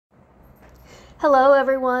Hello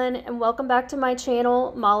everyone and welcome back to my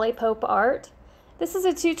channel, Molly Pope Art. This is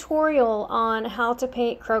a tutorial on how to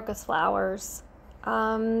paint crocus flowers.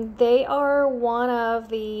 They are one of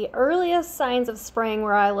the earliest signs of spring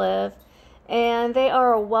where I live, and they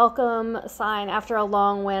are a welcome sign after a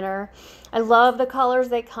long winter. I love the colors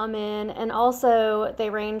they come in, and also they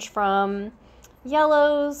range from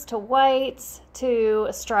yellows to whites to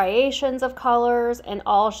striations of colors and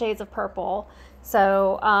all shades of purple.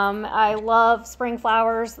 So I love spring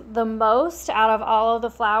flowers the most out of all of the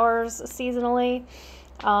flowers seasonally,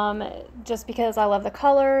 just because I love the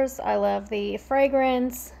colors, I love the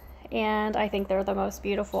fragrance, and I think they're the most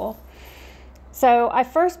beautiful. So I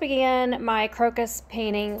first began my crocus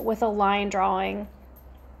painting with a line drawing,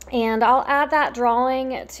 and I'll add that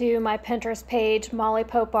drawing to my Pinterest page, Molly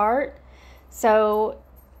Pope Art. So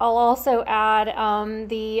I'll also add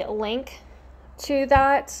the link to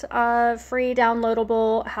that free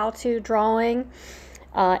downloadable how-to drawing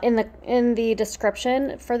in the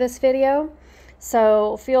description for this video.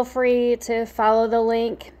 So feel free to follow the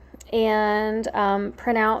link and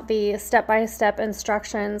print out the step-by-step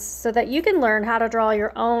instructions so that you can learn how to draw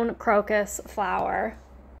your own crocus flower.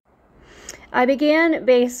 I began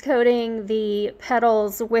base coating the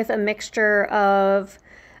petals with a mixture of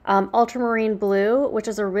ultramarine blue, which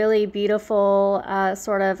is a really beautiful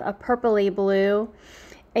sort of a purpley blue,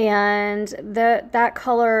 and that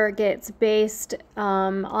color gets based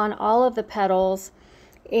on all of the petals.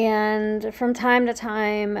 And from time to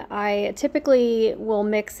time I typically will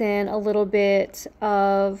mix in a little bit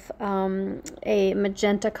of a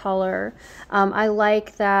magenta color. I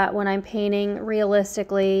like that when I'm painting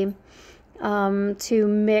realistically, to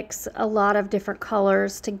mix a lot of different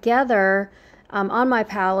colors together on my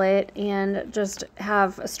palette and just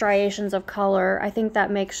have striations of color. I think that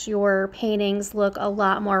makes your paintings look a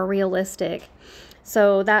lot more realistic.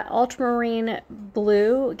 So that ultramarine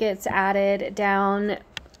blue gets added down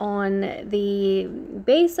on the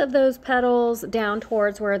base of those petals, down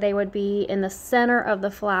towards where they would be in the center of the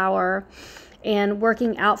flower. And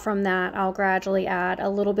working out from that, I'll gradually add a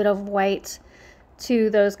little bit of white to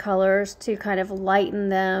those colors to kind of lighten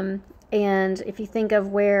them. And if you think of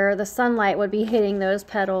where the sunlight would be hitting those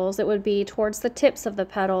petals, it would be towards the tips of the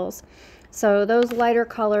petals. So those lighter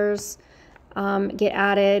colors get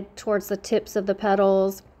added towards the tips of the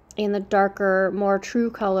petals, and the darker, more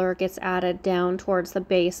true color gets added down towards the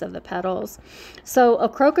base of the petals. So a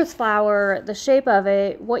crocus flower, the shape of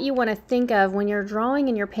it, what you want to think of when you're drawing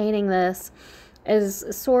and you're painting this is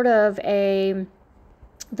sort of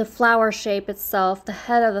the flower shape itself. The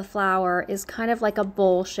head of the flower is kind of like a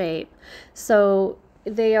bowl shape. So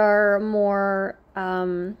they are more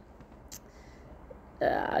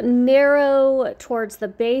narrow towards the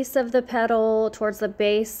base of the petal, towards the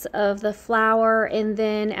base of the flower, and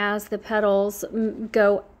then as the petals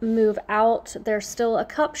move out, they're still a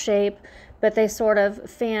cup shape, but they sort of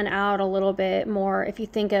fan out a little bit more. If you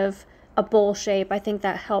think of a bowl shape, I think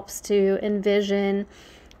that helps to envision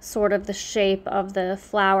sort of the shape of the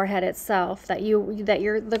flower head itself,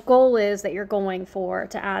 the goal is that you're going for,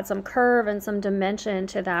 to add some curve and some dimension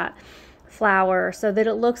to that flower so that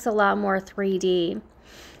it looks a lot more 3D.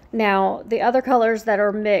 Now, the other colors that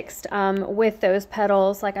are mixed with those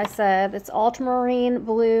petals, like I said, it's ultramarine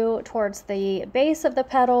blue towards the base of the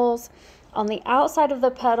petals. On the outside of the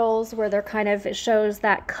petals, where they're kind of, it shows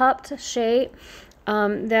that cupped shape,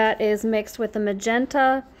 that is mixed with the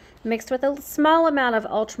magenta, mixed with a small amount of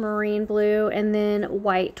ultramarine blue, and then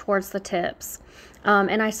white towards the tips.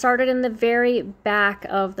 And I started in the very back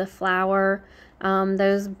of the flower,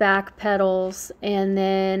 those back petals, and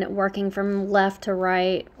then working from left to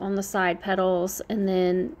right on the side petals, and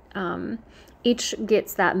then each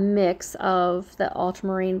gets that mix of the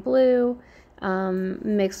ultramarine blue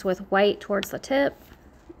mixed with white towards the tip.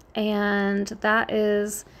 And that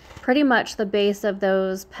is pretty much the base of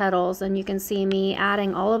those petals, and you can see me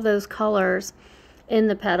adding all of those colors in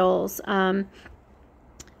the petals.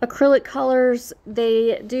 Acrylic colors,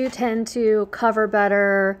 they do tend to cover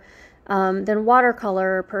better than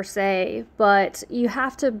watercolor per se, but you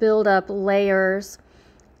have to build up layers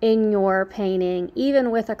in your painting,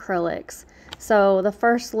 even with acrylics. So the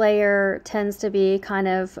first layer tends to be kind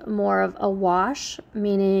of more of a wash,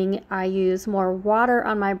 meaning I use more water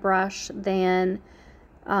on my brush than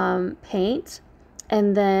paint,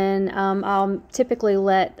 and then I'll typically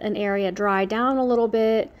let an area dry down a little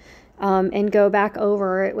bit and go back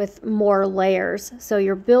over it with more layers. So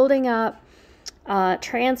you're building up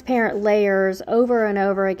transparent layers over and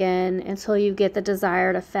over again until you get the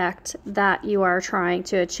desired effect that you are trying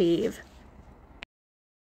to achieve.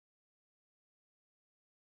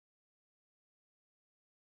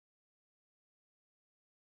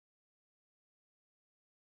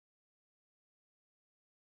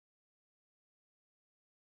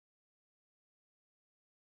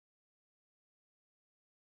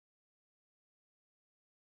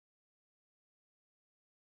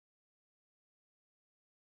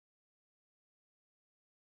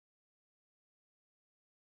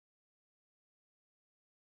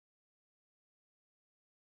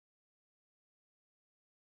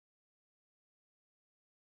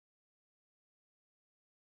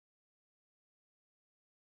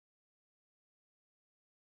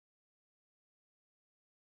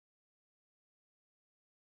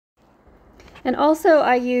 And also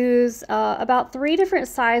I use about 3 different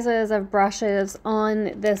sizes of brushes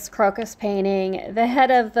on this crocus painting. The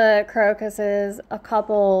head of the crocus is a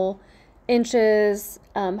couple inches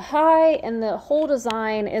high, and the whole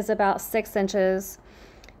design is about 6 inches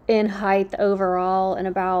in height overall and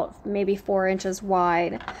about maybe 4 inches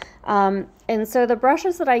wide. And so the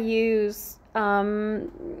brushes that I use,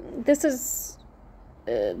 this is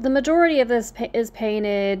the majority of this is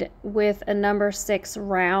painted with a number 6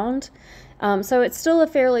 round. So it's still a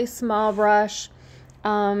fairly small brush,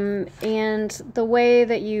 and the way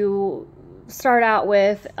that you start out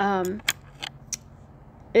with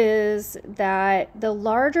is that the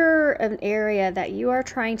larger an area that you are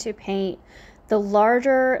trying to paint, the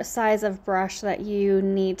larger size of brush that you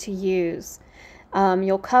need to use.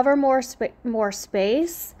 You'll cover more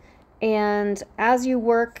space, and as you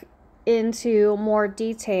work into more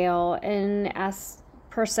detail, and as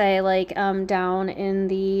per se, like down in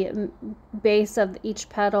the base of each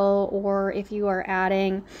petal, or if you are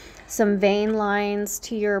adding some vein lines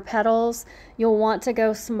to your petals, you'll want to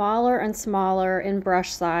go smaller and smaller in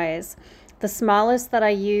brush size. The smallest that I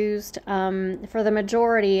used for the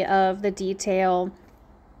majority of the detail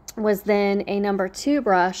was then a number 2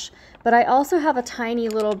 brush, but I also have a tiny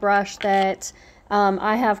little brush that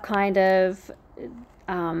I have kind of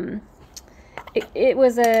it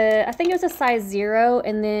was I think it was a size 0,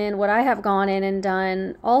 and then what I have gone in and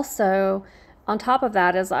done also on top of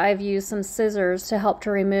that is I've used some scissors to help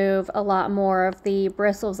to remove a lot more of the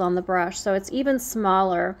bristles on the brush, so it's even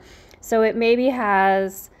smaller. So it maybe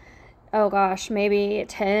has, oh gosh, maybe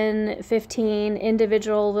 10, 15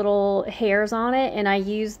 individual little hairs on it, and I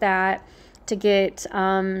use that to get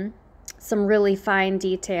some really fine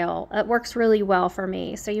detail. It works really well for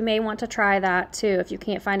me, so you may want to try that too if you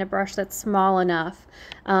can't find a brush that's small enough.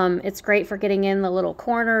 It's great for getting in the little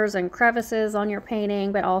corners and crevices on your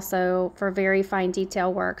painting, but also for very fine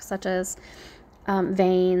detail work such as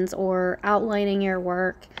veins or outlining your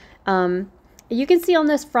work. You can see on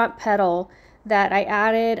this front petal that I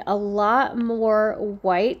added a lot more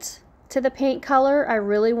white to the paint color. I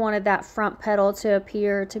really wanted that front petal to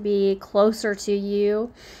appear to be closer to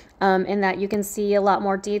you, and that you can see a lot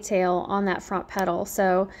more detail on that front petal.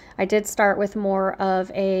 So I did start with more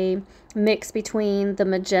of a mix between the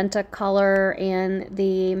magenta color and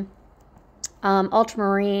the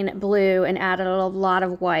ultramarine blue, and added a lot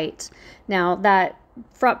of white. Now that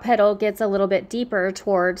front petal gets a little bit deeper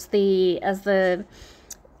towards as the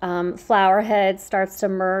flower head starts to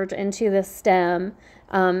merge into the stem.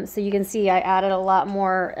 So you can see I added a lot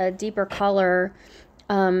more deeper color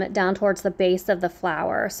down towards the base of the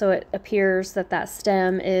flower, so it appears that that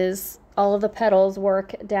stem is, all of the petals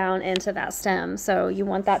work down into that stem. So you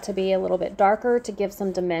want that to be a little bit darker to give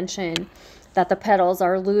some dimension, that the petals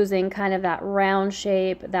are losing kind of that round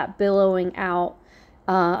shape, that billowing out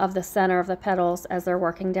of the center of the petals as they're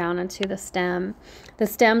working down into the stem. The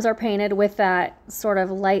stems are painted with that sort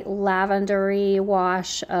of light lavendery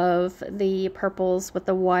wash of the purples with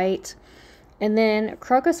the white. And then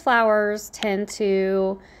crocus flowers tend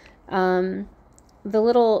to, the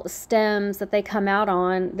little stems that they come out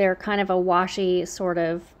on, they're kind of a washy sort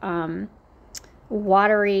of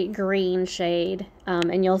watery green shade,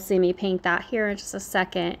 and you'll see me paint that here in just a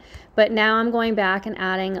second. But now I'm going back and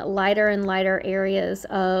adding lighter and lighter areas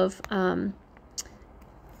of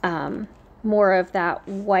more of that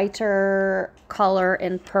whiter color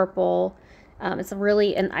and purple. It's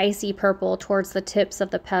really an icy purple towards the tips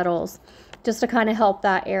of the petals, just to kind of help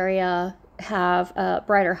that area have a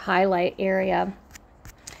brighter highlight area.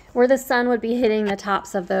 Where the sun would be hitting the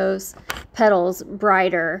tops of those petals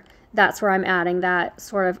brighter, that's where I'm adding that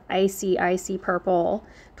sort of icy purple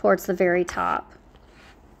towards the very top.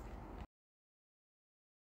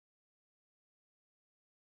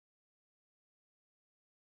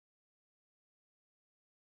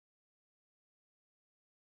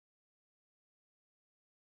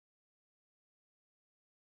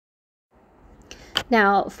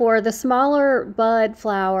 Now for the smaller bud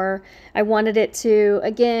flower, I wanted it to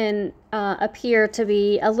again appear to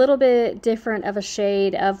be a little bit different of a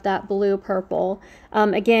shade of that blue purple.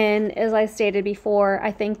 Again, as I stated before,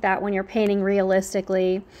 I think that when you're painting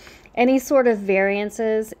realistically, any sort of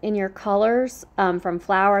variances in your colors from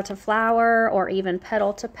flower to flower or even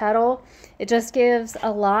petal to petal, it just gives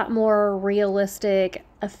a lot more realistic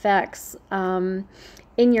effects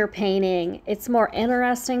in your painting. It's more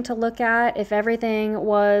interesting to look at. If everything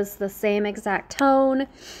was the same exact tone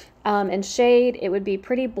and shade, it would be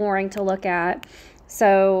pretty boring to look at.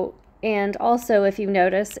 So, and also if you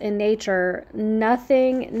notice in nature,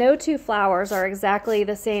 no two flowers are exactly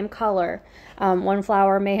the same color. One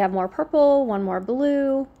flower may have more purple, one more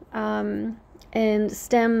blue, and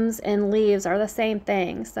stems and leaves are the same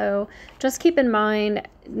thing. So just keep in mind,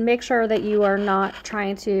 make sure that you are not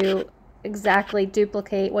trying to exactly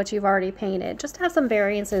duplicate what you've already painted. Just have some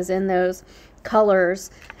variances in those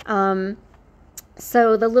colors.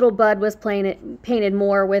 So the little bud was painted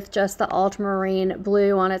more with just the ultramarine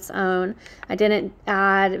blue on its own. I didn't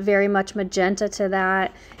add very much magenta to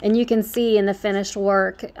that. And you can see in the finished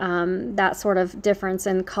work that sort of difference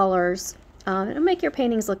in colors. It'll make your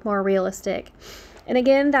paintings look more realistic. And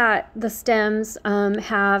again, that the stems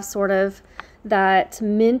have sort of that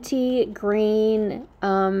minty green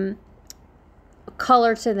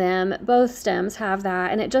color to them. Both stems have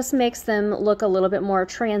that, and it just makes them look a little bit more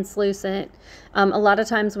translucent. A lot of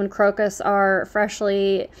times when crocus are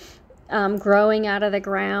freshly growing out of the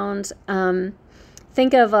ground,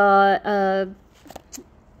 think of a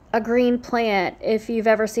green plant. If you've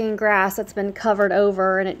ever seen grass that's been covered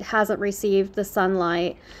over and it hasn't received the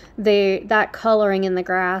sunlight, that coloring in the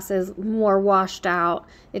grass is more washed out.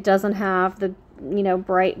 It doesn't have the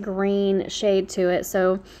bright green shade to it.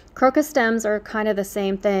 So crocus stems are kind of the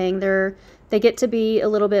same thing. They get to be a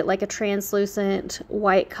little bit like a translucent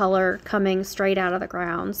white color coming straight out of the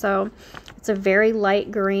ground. So it's a very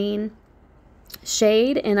light green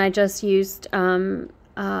shade, and I just used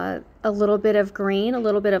a little bit of green, a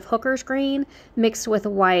little bit of hooker's green mixed with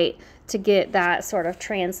white to get that sort of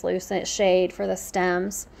translucent shade for the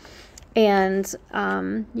stems. And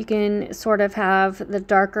you can sort of have the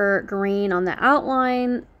darker green on the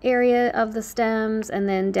outline area of the stems, and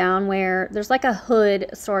then down where there's like a hood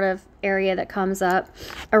sort of area that comes up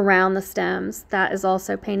around the stems, that is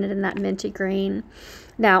also painted in that minty green.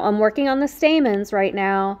 Now I'm working on the stamens right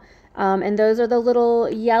now, and those are the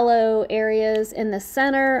little yellow areas in the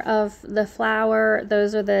center of the flower.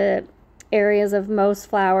 Those are the areas of most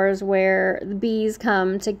flowers where the bees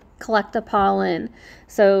come to collect the pollen.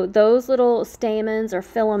 So those little stamens or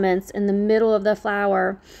filaments in the middle of the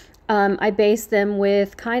flower, I based them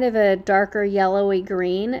with kind of a darker yellowy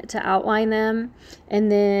green to outline them, and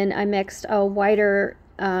then I mixed a whiter,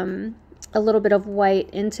 a little bit of white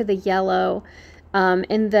into the yellow,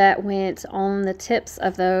 and that went on the tips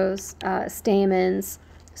of those stamens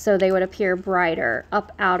so they would appear brighter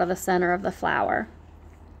up out of the center of the flower.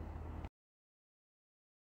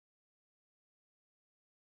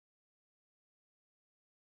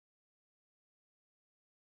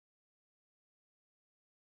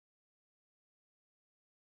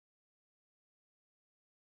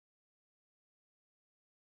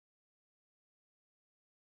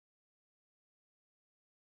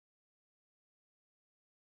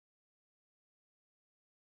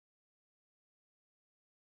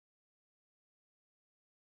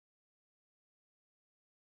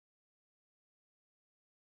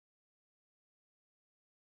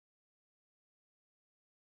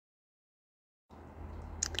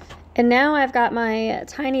 And now I've got my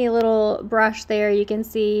tiny little brush there. You can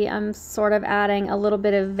see I'm sort of adding a little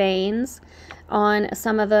bit of veins on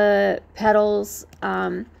some of the petals,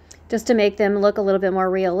 just to make them look a little bit more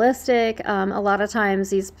realistic. A lot of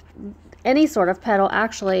times any sort of petal,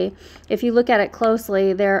 actually, if you look at it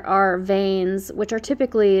closely, there are veins, which are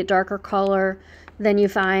typically a darker color than you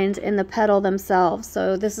find in the petal themselves.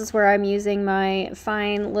 So this is where I'm using my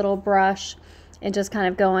fine little brush and just kind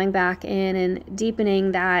of going back in and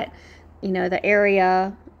deepening that, the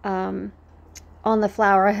area on the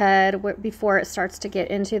flower head before it starts to get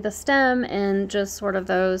into the stem, and just sort of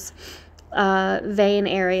those vein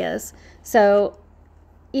areas. So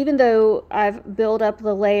even though I've built up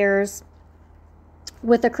the layers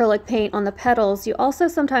with acrylic paint on the petals, you also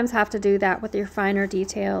sometimes have to do that with your finer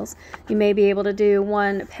details. You may be able to do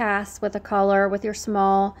one pass with a color with your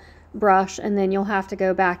small brush, and then you'll have to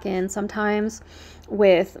go back in sometimes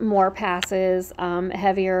with more passes,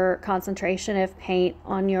 heavier concentration of paint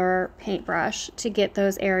on your paintbrush to get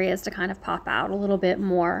those areas to kind of pop out a little bit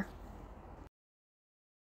more.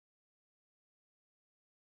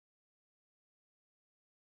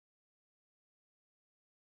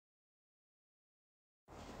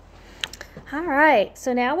 All right,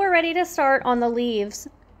 so now we're ready to start on the leaves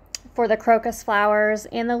for the crocus flowers.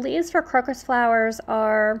 And the leaves for crocus flowers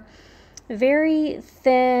are very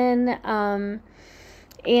thin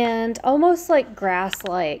and almost like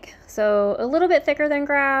grass-like. So a little bit thicker than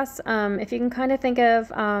grass. If you can kind of think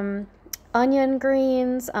of onion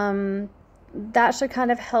greens, that should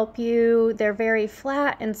kind of help you. They're very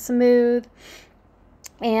flat and smooth,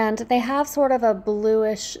 and they have sort of a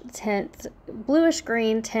bluish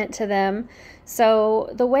green tint to them. So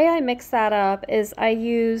the way I mix that up is I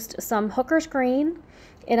used some hooker's green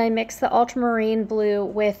and I mixed the ultramarine blue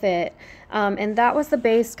with it. And that was the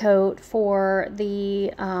base coat for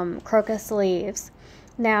the crocus leaves.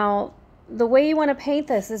 Now, the way you want to paint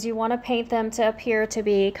this is you want to paint them to appear to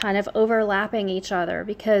be kind of overlapping each other,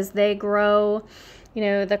 because they grow, you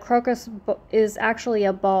know, the crocus is actually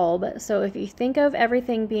a bulb. So if you think of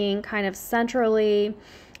everything being kind of centrally,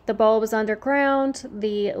 the bulb is underground,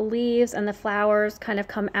 the leaves and the flowers kind of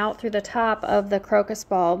come out through the top of the crocus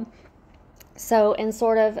bulb. So, and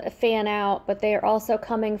sort of fan out, but they are also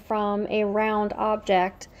coming from a round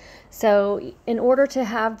object. So in order to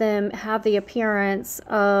have them have the appearance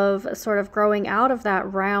of sort of growing out of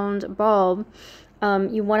that round bulb,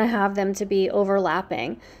 you want to have them to be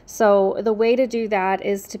overlapping. So the way to do that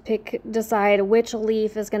is to decide which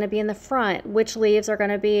leaf is going to be in the front, which leaves are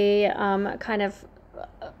going to be kind of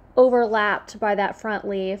overlapped by that front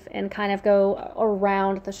leaf and kind of go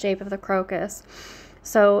around the shape of the crocus.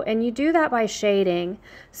 So, and you do that by shading.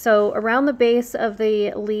 So around the base of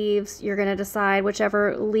the leaves, you're going to decide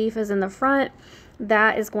whichever leaf is in the front,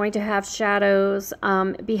 that is going to have shadows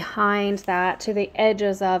behind that to the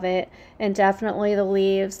edges of it. And definitely the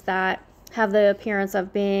leaves that have the appearance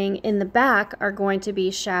of being in the back are going to be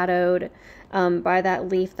shadowed by that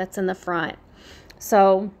leaf that's in the front.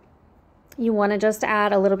 So you want to just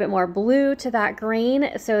add a little bit more blue to that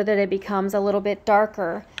green so that it becomes a little bit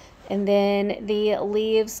darker. And then the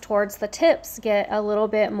leaves towards the tips get a little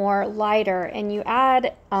bit more lighter, and you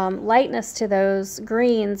add lightness to those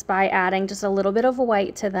greens by adding just a little bit of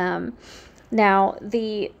white to them. Now,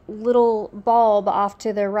 the little bulb off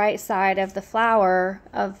to the right side of the flower,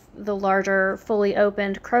 of the larger fully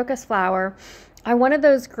opened crocus flower, I wanted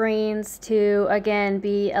those greens to, again,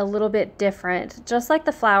 be a little bit different, just like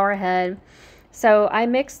the flower head. So I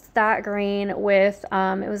mixed that green with,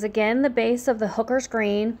 it was again the base of the hooker's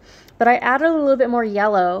green, but I added a little bit more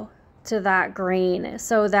yellow to that green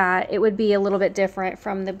so that it would be a little bit different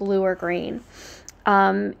from the bluer green.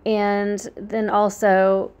 And then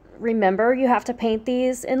also, remember, you have to paint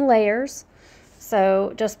these in layers.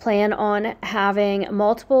 So just plan on having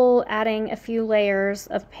adding a few layers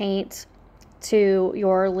of paint to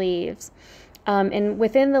your leaves. And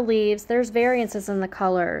within the leaves, there's variances in the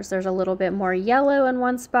colors. There's a little bit more yellow in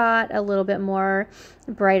one spot, a little bit more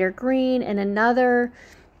brighter green in another.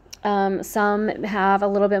 Some have a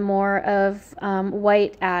little bit more of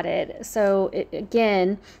white added. So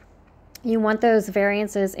again, you want those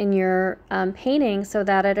variances in your painting so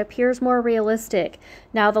that it appears more realistic.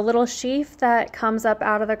 Now, the little sheath that comes up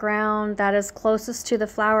out of the ground that is closest to the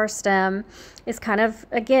flower stem is kind of,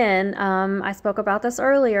 again, I spoke about this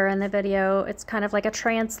earlier in the video, it's kind of like a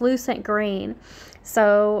translucent green.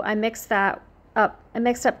 So I mixed that up. I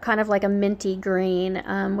mixed up kind of like a minty green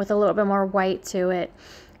with a little bit more white to it.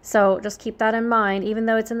 So just keep that in mind. Even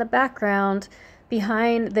though it's in the background,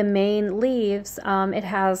 behind the main leaves, it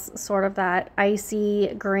has sort of that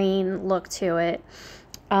icy green look to it.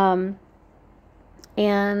 The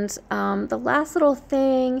last little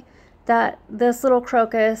thing, that this little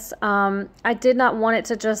crocus, I did not want it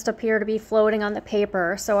to just appear to be floating on the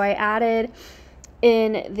paper, so I added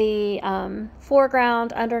in the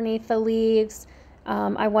foreground underneath the leaves,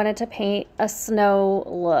 I wanted to paint a snow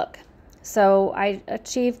look. So I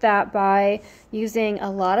achieved that by using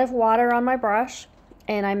a lot of water on my brush,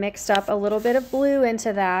 and I mixed up a little bit of blue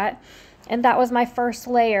into that, and that was my first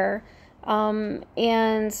layer. And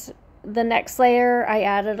the next layer, I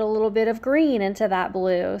added a little bit of green into that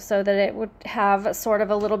blue so that it would have sort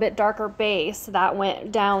of a little bit darker base that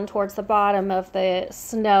went down towards the bottom of the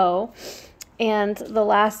snow. And the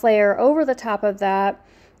last layer over the top of that,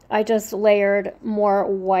 I just layered more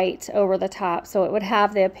white over the top, so it would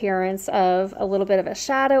have the appearance of a little bit of a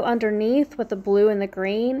shadow underneath with the blue and the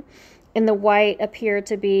green, and the white appeared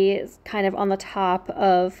to be kind of on the top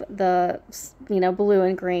of the, blue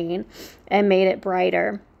and green, and made it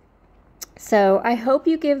brighter. So I hope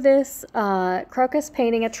you give this crocus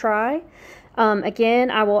painting a try.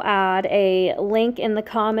 Again, I will add a link in the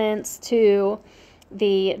comments to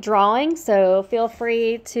the drawing, so feel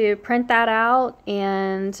free to print that out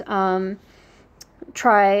and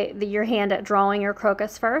try your hand at drawing your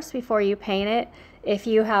crocus first before you paint it. If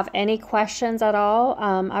you have any questions at all,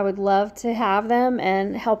 I would love to have them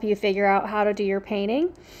and help you figure out how to do your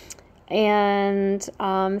painting. And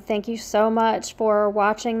thank you so much for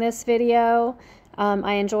watching this video.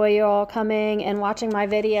 I enjoy you all coming and watching my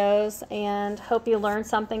videos and hope you learned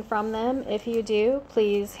something from them. If you do,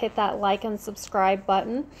 please hit that like and subscribe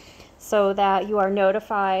button so that you are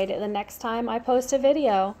notified the next time I post a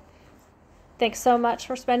video. Thanks so much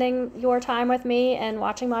for spending your time with me and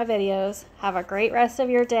watching my videos. Have a great rest of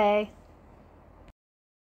your day.